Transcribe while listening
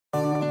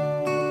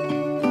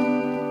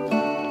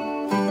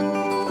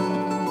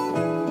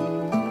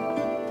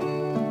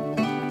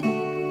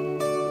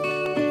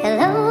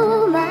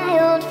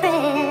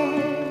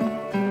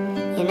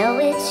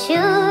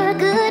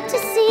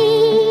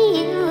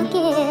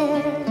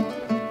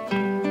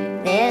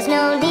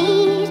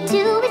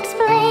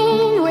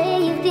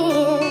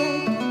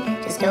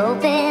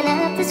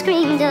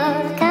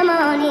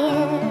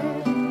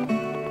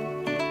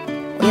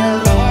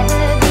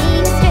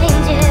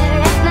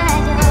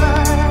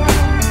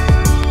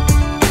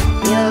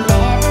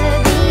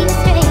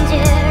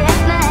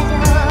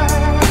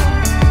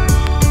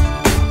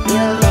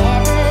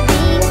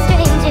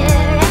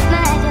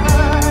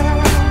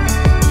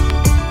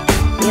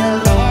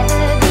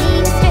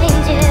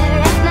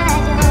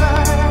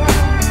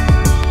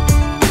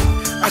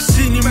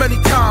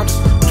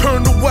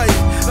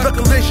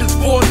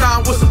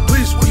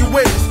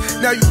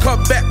now you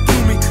come back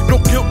through me. No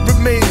guilt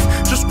remains,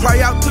 just cry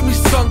out to me,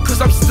 son,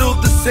 cause I'm still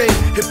the same.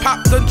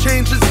 Hip-hop done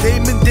changes,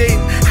 Dame and Dane.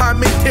 I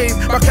maintain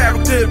my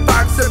character if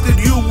I accepted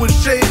you with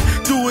shame.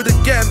 Do it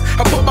again,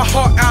 I put my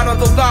heart out on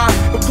the line,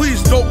 but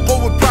please don't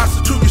go and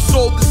prostitute your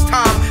soul this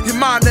time. You're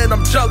mine and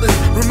I'm jealous,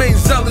 remain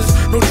zealous.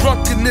 No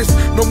drunkenness,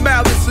 no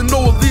malice, and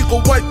no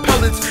illegal white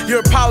pellets. Your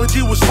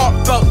apology was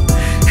heartfelt,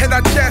 and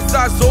I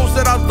chastise those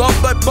that I love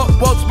like butt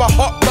welts. My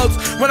heart melts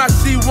when I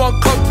see one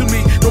come to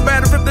me. No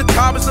matter if the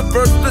time is the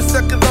first or the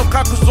second, love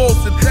conquers all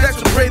sin. That's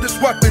the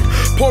greatest weapon.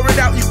 Pour it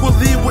out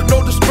equally with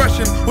no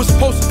discretion. Was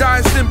supposed to die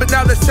in sin, but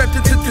now they're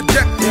sentenced to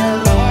dejected.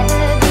 You'll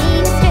never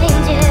be a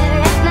stranger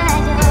at my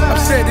door. I'm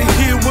standing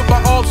here with my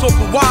arms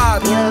open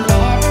wide. You'll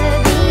never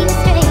be a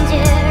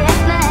stranger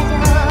at my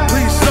door.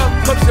 Please, son,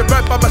 come sit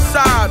right by my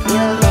side.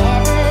 You'll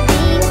never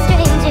be a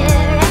stranger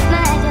at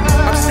my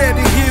door. I'm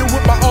standing here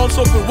with my arms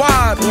open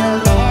wide. You'll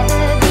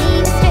never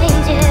be a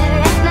stranger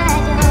at my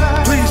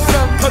door. Please,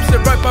 son, come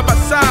sit right by my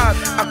side.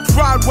 I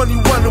cried when you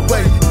went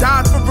away,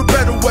 died for a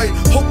better way.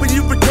 Hoping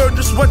you return,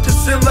 just went to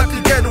sin like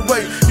a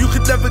getaway. You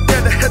could never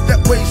get ahead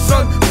that way,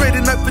 son.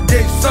 Trading night for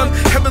day, son.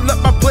 Heaven let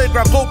my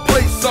playground go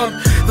play, son.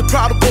 The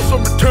prodigal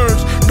son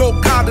returns, no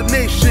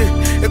condemnation,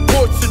 and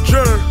courts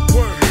adjourn.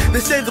 They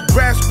say the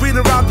grass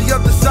greener on the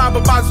other side,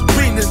 but mine's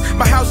greenest.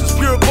 My house is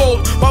pure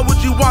gold, why would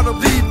you wanna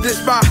leave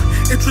this? My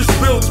interest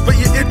builds, but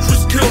your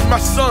interest killed my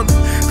son.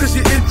 Cause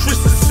your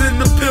interest is in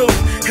the pill,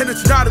 and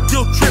it's not a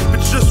guilt trip,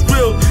 it's just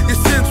real. Your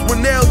sins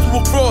were nailed to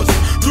a cross,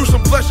 through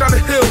some flesh on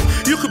a hill.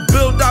 You could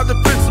build out the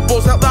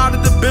principles outlined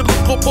in the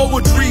biblical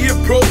poetry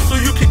and prose, so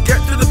you can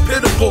get to the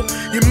pinnacle.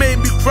 You made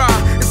me cry,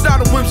 it's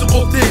not a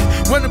whimsical thing.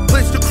 When it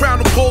placed the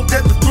crown of gold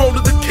at the throne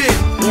of the king.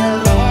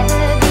 You'll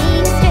never be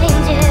a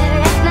stranger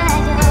at my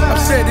door. I'm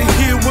standing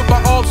here with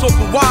my arms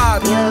open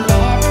wide. You'll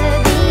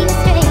never be a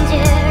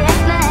stranger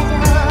at my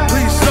door.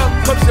 Please, son,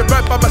 come sit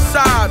right by my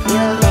side.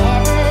 You'll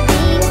never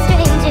be a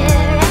stranger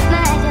at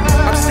my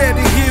door. I'm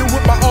standing here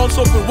with my arms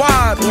open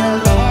wide. You'll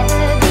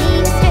never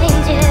be a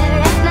stranger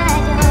at my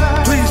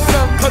door. Please,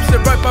 son, come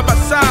sit right by my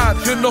side.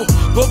 You're no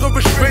longer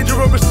a stranger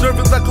or a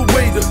servant like a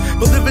waiter,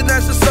 but living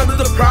as the son of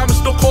the promise,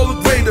 don't call it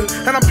greater.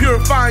 And I'm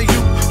purifying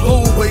you,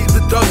 blow away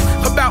the dust.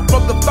 Come out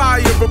from the fire,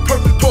 a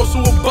perfect torso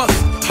and bust.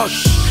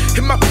 Hush,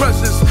 in my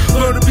presence,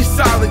 learn to be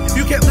silent.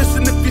 You can't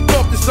listen if you're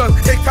talking, son.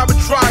 Take time and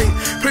try it.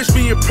 Praise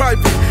me in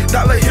private,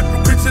 not like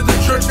hypocrites in the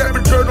church that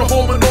return to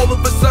home and all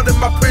of a sudden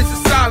my praise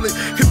is silent.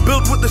 Can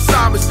build with the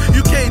psalmist,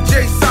 you can't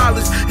J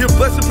silence. Your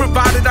blessing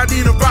provided, I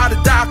need a ride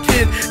or die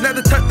kid. Not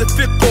the type that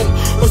fickle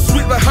or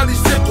sweet like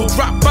honeysuckle.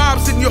 Drop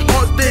bombs in your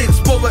heart, they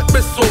explode like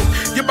missiles.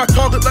 You're my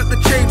target like the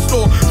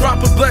chainsaw.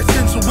 Dropping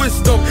blessings of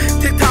wisdom.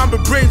 Take time to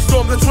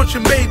brainstorm, that's what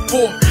you're made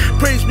for.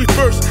 Praise me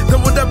first,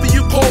 then whatever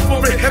you call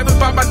for in heaven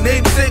by my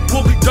namesake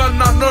will be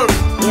done on earth.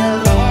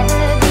 You'll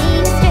never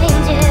be a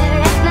stranger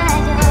at my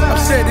door. I'm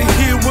standing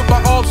here with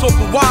my arms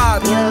open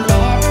wide. You'll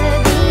never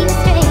be a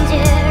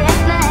stranger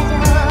at my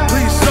door.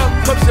 Please, son,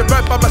 come sit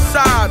right by my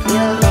side.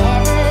 You'll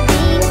never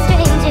be a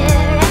stranger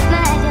at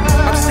my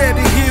door. I'm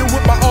standing here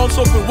with my arms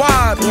open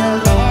wide.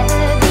 You'll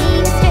never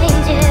be a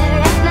stranger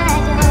at my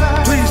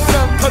door. Please,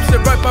 son, come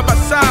sit right by my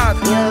side.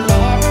 You'll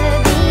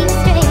never be a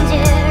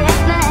stranger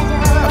at my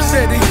door. I'm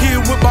standing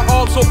here with my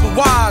arms open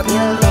wide.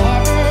 You'll never